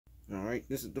Alright,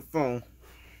 this is the phone.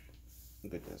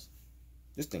 Look at this.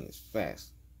 This thing is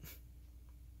fast.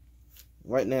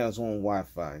 Right now it's on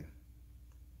Wi-Fi.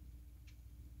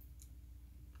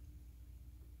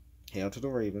 Hail to the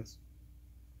Ravens.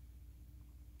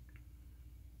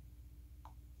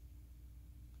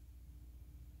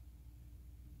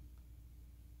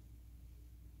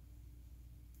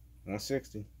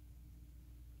 $160.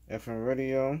 FM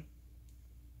radio.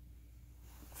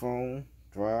 Phone.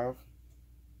 Drive.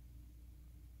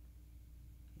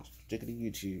 Stick it to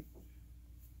YouTube.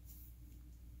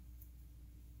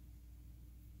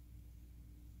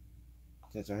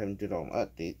 Since I haven't did all my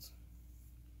updates,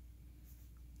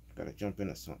 gotta jump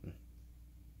into something.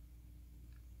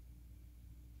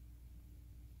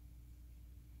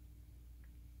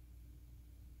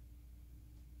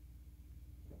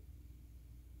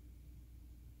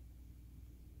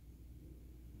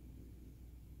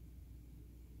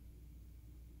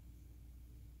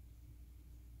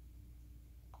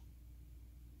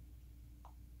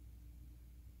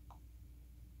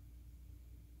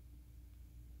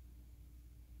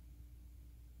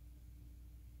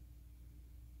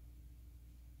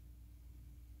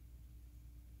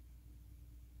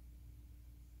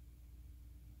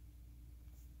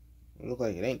 It look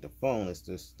like it ain't the phone, it's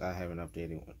just I haven't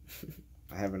updated one.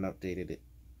 I haven't updated it.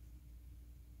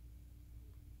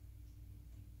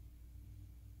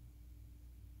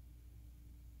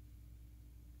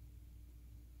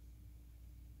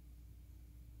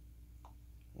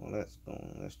 Well, let's go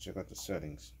on. Let's check out the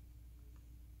settings.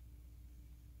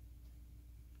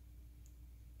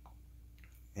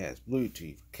 It has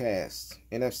Bluetooth, cast,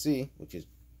 NFC, which is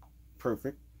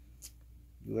perfect.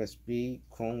 USB,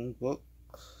 Chromebook,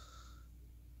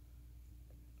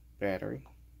 battery,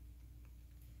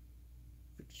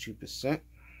 52%.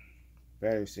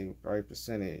 Battery saver, battery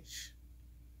percentage.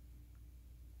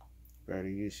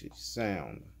 Battery usage,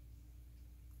 sound.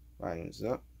 Volume's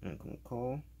up. Incoming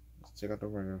call. Let's check out the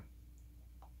ringer.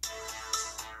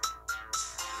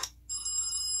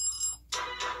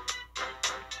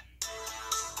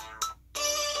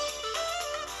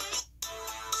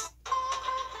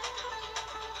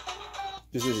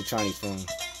 This is a Chinese phone.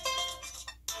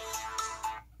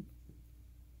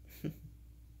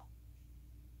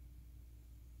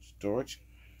 Storage.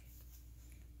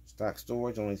 Stock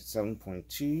storage only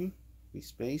 7.2. Free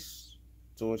space.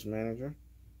 Storage manager.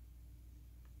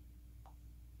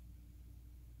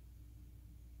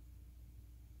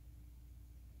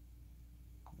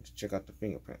 Let's check out the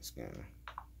fingerprint scanner.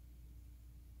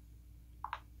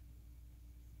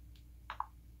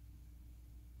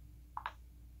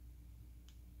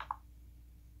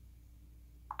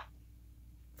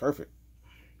 Perfect.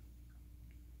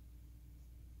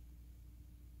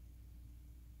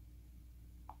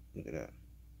 Look at that.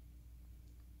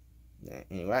 Yeah,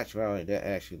 in actuality, that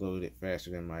actually loaded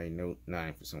faster than my Note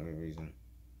 9 for some reason.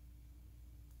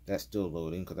 That's still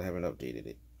loading because I haven't updated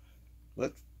it.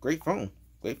 But great phone.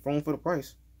 Great phone for the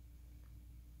price.